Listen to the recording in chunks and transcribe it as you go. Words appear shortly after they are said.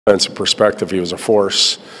defensive perspective, he was a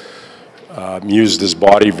force. Used his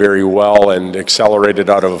body very well and accelerated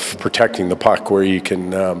out of protecting the puck where you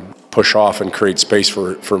can push off and create space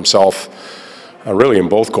for himself, really in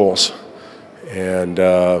both goals. And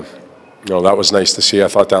that was nice to see. I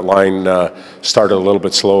thought that line started a little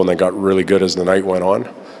bit slow and they got really good as the night went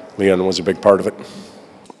on. Leon was a big part of it.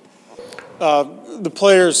 The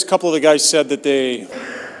players, a couple of the guys said that they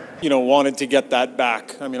wanted to get that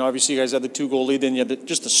back. I mean, obviously you guys had the 2-goal lead, then you had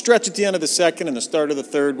just a stretch at the end of the second and the start of the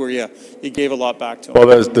third where you gave a lot back to them.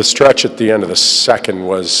 Well, the stretch at the end of the second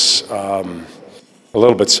was a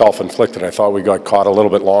little bit self-inflicted. I thought we got caught a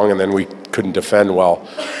little bit long and then we couldn't defend well.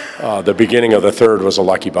 The beginning of the third was a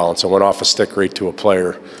lucky bounce. It went off a stick right to a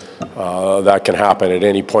player. That can happen at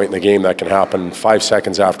any point in the game. That can happen 5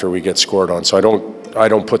 seconds after we get scored on. So I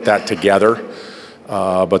don't put that together.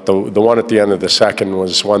 But the one at the end of the second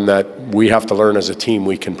was one that we have to learn as a team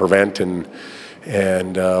we can prevent and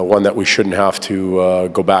one that we shouldn't have to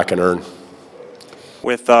go back and earn.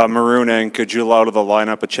 With Maroon and Kajula out of the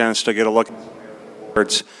lineup, a chance to get a look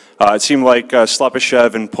at it seemed like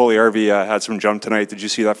Slepyshev and Puljujärvi had some jump tonight. Did you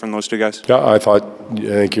see that from those two guys? Yeah, I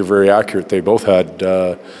think you're very accurate. They both had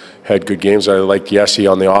good games. I liked Jesse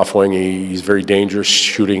on the off wing. He's very dangerous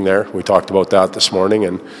shooting there. We talked about that this morning,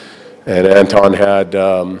 and Anton had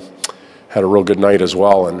a real good night as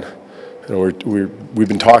well. And we've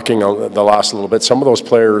been talking the last little bit. Some of those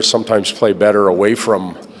players sometimes play better away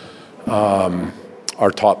from our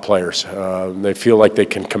top players. They feel like they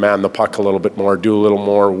can command the puck a little bit more, do a little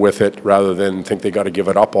more with it, rather than think they got to give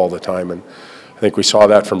it up all the time. And I think we saw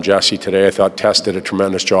that from Jesse today. I thought Tess did a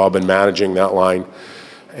tremendous job in managing that line,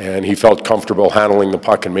 and he felt comfortable handling the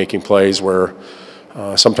puck and making plays where.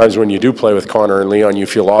 Sometimes when you do play with Connor and Leon, you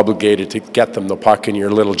feel obligated to get them the puck and you're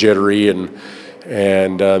a little jittery and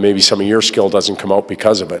maybe some of your skill doesn't come out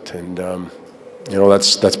because of it. And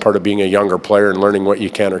that's part of being a younger player and learning what you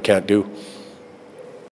can or can't do.